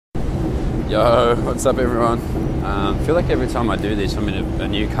Yo, what's up everyone? I feel like every time I do this I'm in a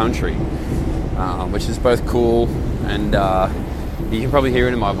new country, which is both cool and you can probably hear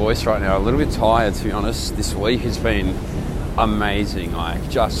it in my voice right now. I'm a little bit tired, to be honest. This week has been amazing, like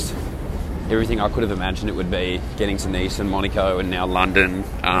just everything I could have imagined it would be, getting to Nice and Monaco and now London,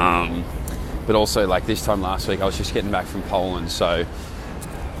 but also like this time last week I was just getting back from Poland, so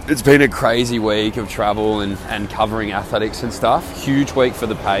it's been a crazy week of travel and covering athletics and stuff. Huge week for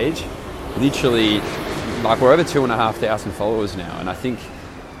the page. Literally, like we're over 2,500 followers now, and I think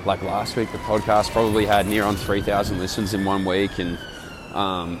like last week the podcast probably had near on 3,000 listens in 1 week, and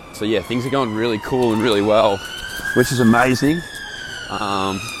so yeah, things are going really cool and really well, which is amazing.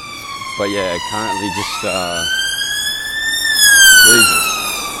 But yeah, currently just Jesus.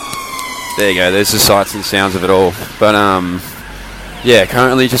 There you go. There's the sights and sounds of it all. But yeah,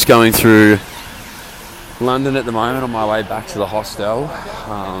 currently just going through London at the moment on my way back to the hostel.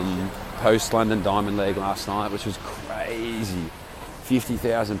 Post-London Diamond League last night, which was crazy.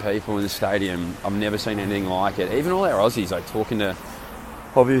 50,000 people in the stadium. I've never seen anything like it. Even all our Aussies, like talking to,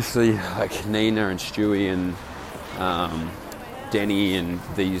 obviously, like Nina and Stewie and Denny and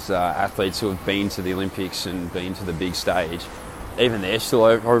these athletes who have been to the Olympics and been to the big stage. Even they're still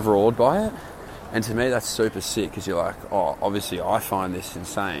overawed by it. And to me, that's super sick, because you're like, oh, obviously I find this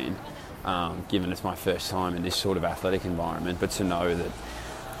insane, given it's my first time in this sort of athletic environment, but to know that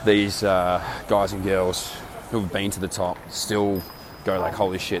these guys and girls who have been to the top still go like,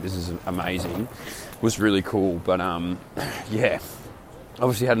 holy shit, this is amazing, was really cool. But yeah,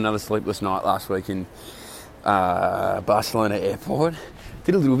 obviously had another sleepless night last week in Barcelona airport.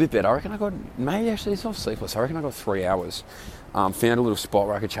 Did a little bit better. I reckon I got, maybe actually it's not sleepless, I reckon I got 3 hours. Found a little spot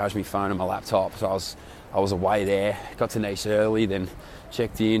where I could charge my phone and my laptop, so I was away there. Got to Nice early, then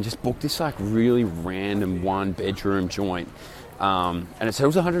checked in, just booked this like really random 1-bedroom joint. And it said it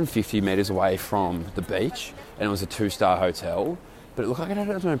was 150 metres away from the beach, and it was a 2-star hotel, but it looked like it had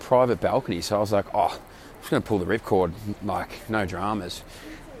its own private balcony, so I was like, oh, I'm just going to pull the ripcord, like, no dramas,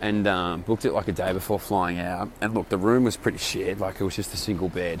 and booked it like a day before flying out. And look, the room was pretty shit, like it was just a single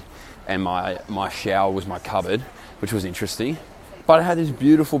bed, and my shower was my cupboard, which was interesting, but it had this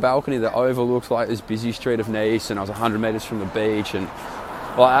beautiful balcony that overlooked like this busy street of Nice, and I was 100 metres from the beach, and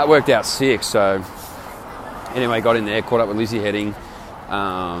well, that worked out sick. So anyway, got in there, caught up with Lizzie Heading,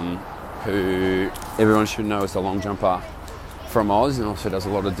 who everyone should know is the long jumper from Oz, and also does a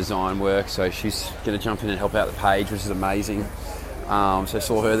lot of design work, so she's going to jump in and help out the page, which is amazing. So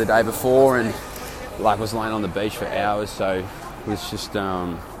saw her the day before, and like was laying on the beach for hours, so it was just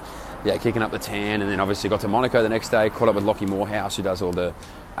yeah, kicking up the tan. And then obviously got to Monaco the next day, caught up with Lockie Morehouse, who does all the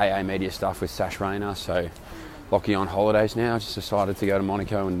AA media stuff with Sash Rayner. So Lockie on holidays now, just decided to go to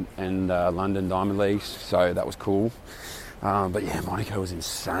Monaco and London Diamond Leagues, so that was cool. But yeah, Monaco was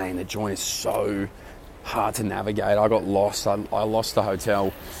insane. The joint is so hard to navigate. I got lost. I lost the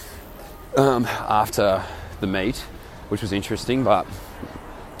hotel after the meet, which was interesting, but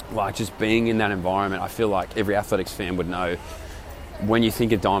like just being in that environment, I feel like every athletics fan would know, when you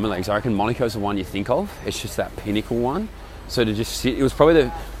think of Diamond Leagues, I reckon Monaco's the one you think of. It's just that pinnacle one. So to just sit, it was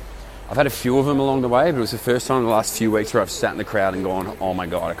probably I've had a few of them along the way, but it was the first time in the last few weeks where I've sat in the crowd and gone, oh my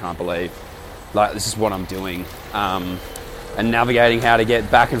God, I can't believe, like, this is what I'm doing. And navigating how to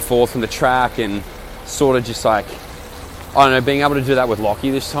get back and forth from the track, and sort of just like, I don't know, being able to do that with Lockie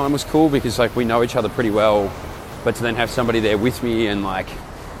this time was cool, because like we know each other pretty well, but to then have somebody there with me, and like,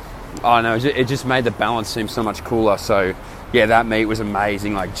 I don't know, it just made the balance seem so much cooler. So yeah, that meet was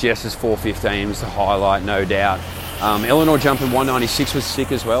amazing. Like Jess's 4:15 was the highlight, no doubt. Eleanor jumping 196 was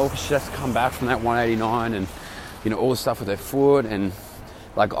sick as well. She has to come back from that 189, and you know, all the stuff with her foot. And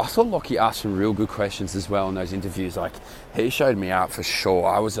like, I thought Lockie asked some real good questions as well in those interviews. Like, he showed me out for sure.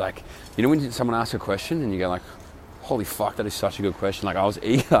 I was like, you know, when someone asks a question and you go like, holy fuck, that is such a good question. Like, I was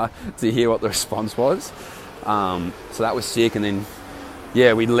eager to hear what the response was. So that was sick. And then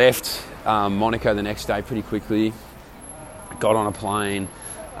yeah, we left Monaco the next day pretty quickly. Got on a plane,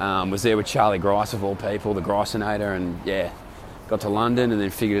 was there with Charlie Grice of all people, the Gricinator, and yeah, got to London and then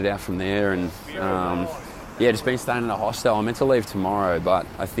figured it out from there. And yeah, just been staying in a hostel. I'm meant to leave tomorrow, but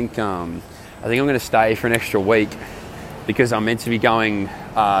I think I'm going to stay for an extra week, because I'm meant to be going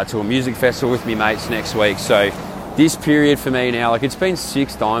to a music festival with me mates next week. So this period for me now, like, it's been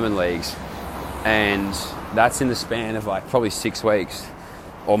 6 Diamond Leagues, and that's in the span of like probably 6 weeks,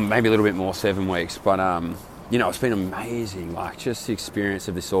 or maybe a little bit more, 7 weeks. But you know, it's been amazing, like just the experience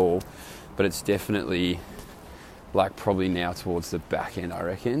of this all. But it's definitely like probably now towards the back end, I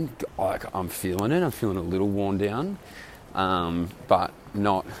reckon. Like, I'm feeling it. I'm feeling a little worn down, but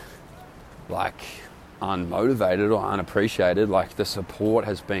not like unmotivated or unappreciated. Like, the support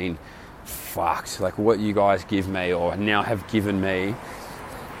has been fucked. Like what you guys give me or now have given me,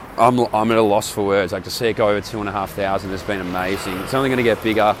 I'm at a loss for words. Like to see it go over 2,500 has been amazing. It's only going to get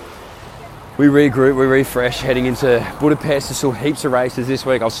bigger. We regroup, we refresh, heading into Budapest. There's still heaps of races this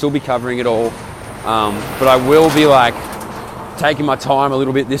week. I'll still be covering it all. But I will be like taking my time a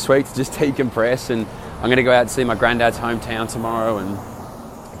little bit this week to just decompress, and I'm going to go out and see my granddad's hometown tomorrow and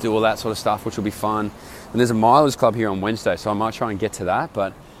do all that sort of stuff, which will be fun. And there's a milers club here on Wednesday, so I might try and get to that,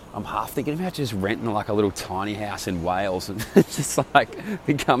 but I'm half thinking about just renting like a little tiny house in Wales and just like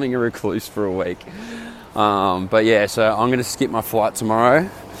becoming a recluse for a week. But yeah, so I'm going to skip my flight tomorrow.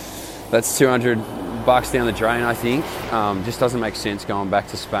 That's $200 down the drain, I think. Just doesn't make sense going back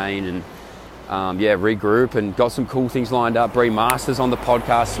to Spain, and yeah, regroup, and got some cool things lined up. Bree Masters on the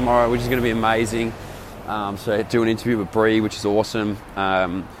podcast tomorrow, which is going to be amazing. So do an interview with Bree, which is awesome.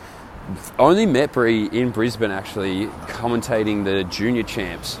 Only met Bree in Brisbane actually, commentating the junior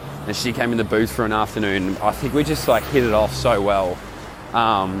champs, and she came in the booth for an afternoon. I think we just like hit it off so well.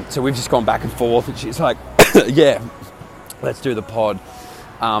 So we've just gone back and forth, and she's like, yeah, let's do the pod.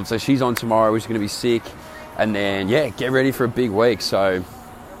 So she's on tomorrow, which is going to be sick. And then, yeah, get ready for a big week. So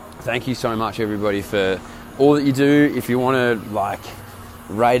thank you so much, everybody, for all that you do. If you want to, like,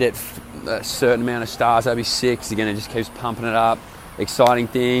 rate it a certain amount of stars, that'd be sick. Because, again, it just keeps pumping it up. Exciting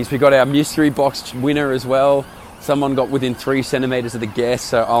things. We got our mystery box winner as well. Someone got within 3 centimetres of the guess,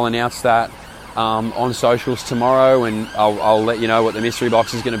 so I'll announce that on socials tomorrow, and I'll let you know what the mystery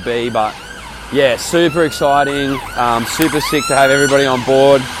box is going to be. But yeah, super exciting, super sick to have everybody on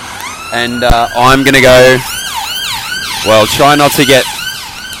board, and I'm going to go, well, try not to get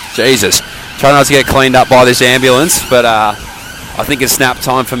cleaned up by this ambulance, but I think it's snap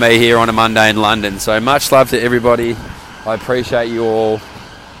time for me here on a Monday in London. So much love to everybody. I appreciate you all,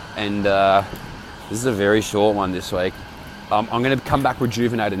 and this is a very short one this week. I'm going to come back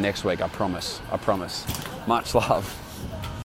rejuvenated next week, I promise. Much love.